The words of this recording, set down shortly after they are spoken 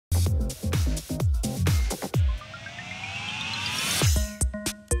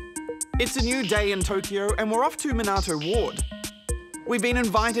It's a new day in Tokyo and we're off to Minato Ward. We've been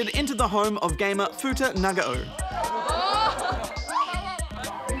invited into the home of gamer Futa Nagao.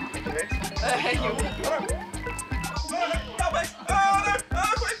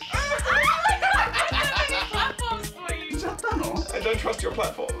 I don't trust your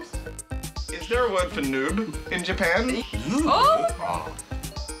platforms. Is there a word for noob in Japan? Noob?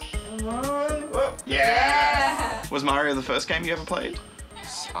 Oh. Yeah! Was Mario the first game you ever played?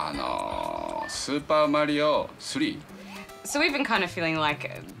 Super Mario 3. So we've been kind of feeling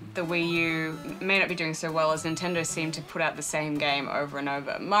like the Wii U may not be doing so well as Nintendo seem to put out the same game over and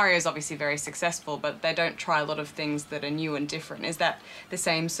over. Mario's obviously very successful, but they don't try a lot of things that are new and different. Is that the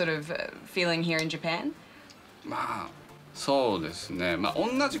same sort of feeling here in Japan? Yeah,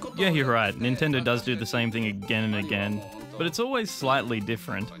 you're right. Nintendo does do the same thing again and again, but it's always slightly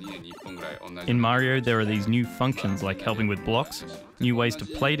different. In Mario, there are these new functions like helping with blocks, new ways to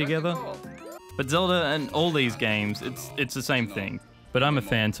play together. But Zelda and all these games, it's the same thing. But I'm a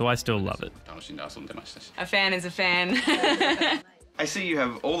fan, so I still love it. A fan is a fan. I see you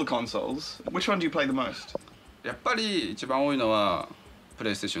have all the consoles. Which one do you play the most? I play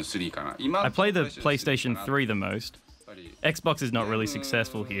the PlayStation 3 the most. Xbox is not really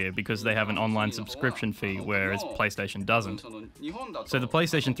successful here because they have an online subscription fee, whereas PlayStation doesn't. So the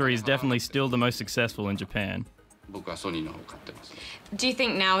PlayStation 3 is definitely still the most successful in Japan. Do you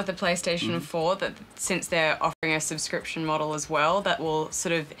think now with the PlayStation 4 that since they're offering a subscription model as well, that will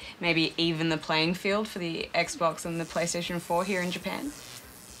sort of maybe even the playing field for the Xbox and the PlayStation 4 here in Japan?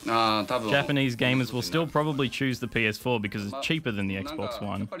 Japanese gamers will still probably choose the PS4 because it's cheaper than the Xbox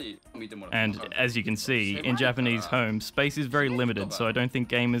One. And as you can see, in Japanese homes, space is very limited, so I don't think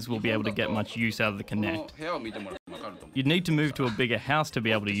gamers will be able to get much use out of the Kinect. You'd need to move to a bigger house to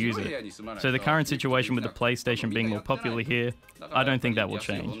be able to use it. So the current situation with the PlayStation being more popular here, I don't think that will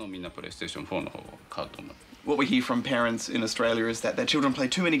change. What we hear from parents in Australia is that their children play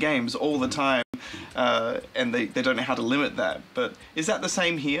too many games all the time, and they don't know how to limit that. But is that the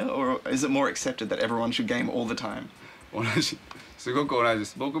same here, or is it more accepted that everyone should game all the time? Yeah,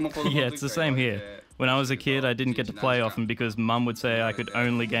 it's the same here. When I was a kid, I didn't get to play often because Mum would say I could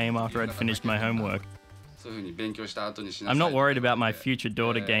only game after I'd finished my homework. I'm not worried about my future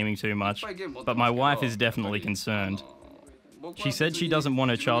daughter gaming too much, but my wife is definitely concerned. She said she doesn't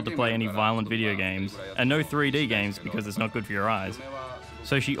want her child to play any violent video games, and no 3D games because it's not good for your eyes.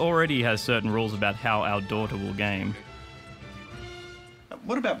 So she already has certain rules about how our daughter will game.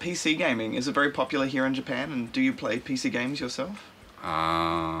 What about PC gaming? Is it very popular here in Japan, and do you play PC games yourself?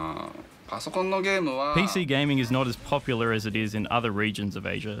 PC gaming is not as popular as it is in other regions of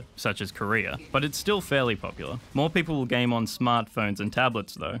Asia, such as Korea, but it's still fairly popular. More people will game on smartphones and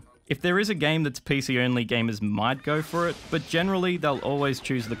tablets though. If there is a game that's PC only, gamers might go for it, but generally they'll always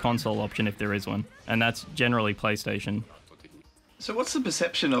choose the console option if there is one, and that's generally PlayStation. So what's the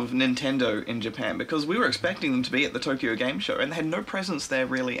perception of Nintendo in Japan? Because we were expecting them to be at the Tokyo Game Show, and they had no presence there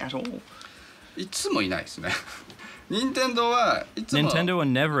really at all. Nintendo are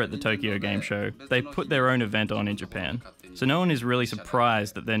never at the Tokyo Game Show. They put their own event on in Japan. So no one is really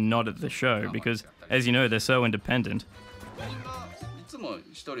surprised that they're not at the show because, as you know, they're so independent.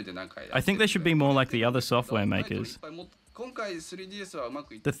 I think they should be more like the other software makers. The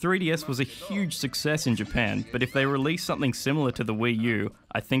 3DS was a huge success in Japan, but if they release something similar to the Wii U,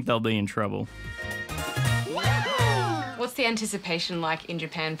 I think they'll be in trouble. What's the anticipation like in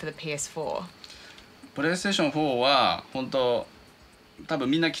Japan for the PS4? PlayStation 4は本当多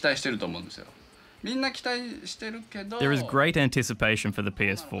分みんな期待してると思うんですよ。There is great anticipation for the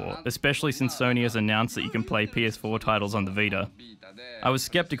PS4, especially since Sony has announced that you can play PS4 titles on the Vita. I was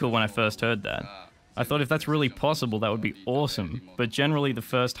skeptical when I first heard that. I thought if that's really possible, that would be awesome, but generally the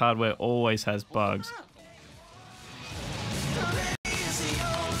first hardware always has bugs.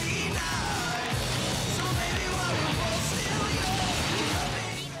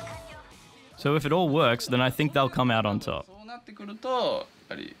 So if it all works, then I think they'll come out on top. There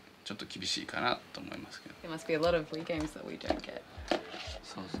must be a lot of Wii games that we don't get.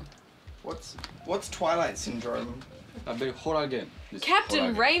 What's Twilight Syndrome? A big horror game.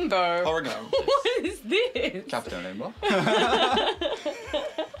 Captain Rainbow? Horror game. What is this? Captain Rainbow?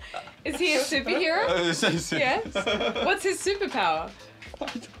 Is he a superhero? Yes. What's his superpower?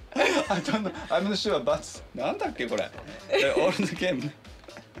 I don't know. I'm not sure, but... なんだっけこれ? All the game.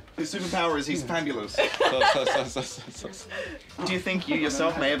 His superpower is he's fabulous. Do you think you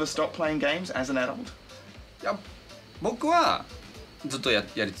yourself may ever stop playing games as an adult? いや、僕はずっとや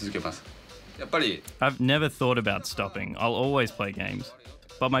り続けます。やっぱり I've never thought about stopping. I'll always play games.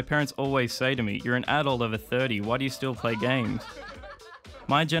 But my parents always say to me, you're an adult over 30, why do you still play games?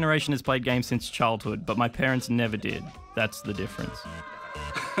 My generation has played games since childhood, but my parents never did. That's the difference.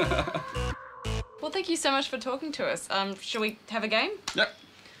 Well, thank you so much for talking to us. Shall we have a game? Yep.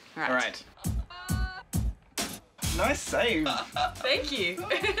 All right. All right. Nice save. Thank you.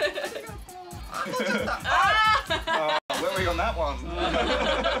 Where were we on that one?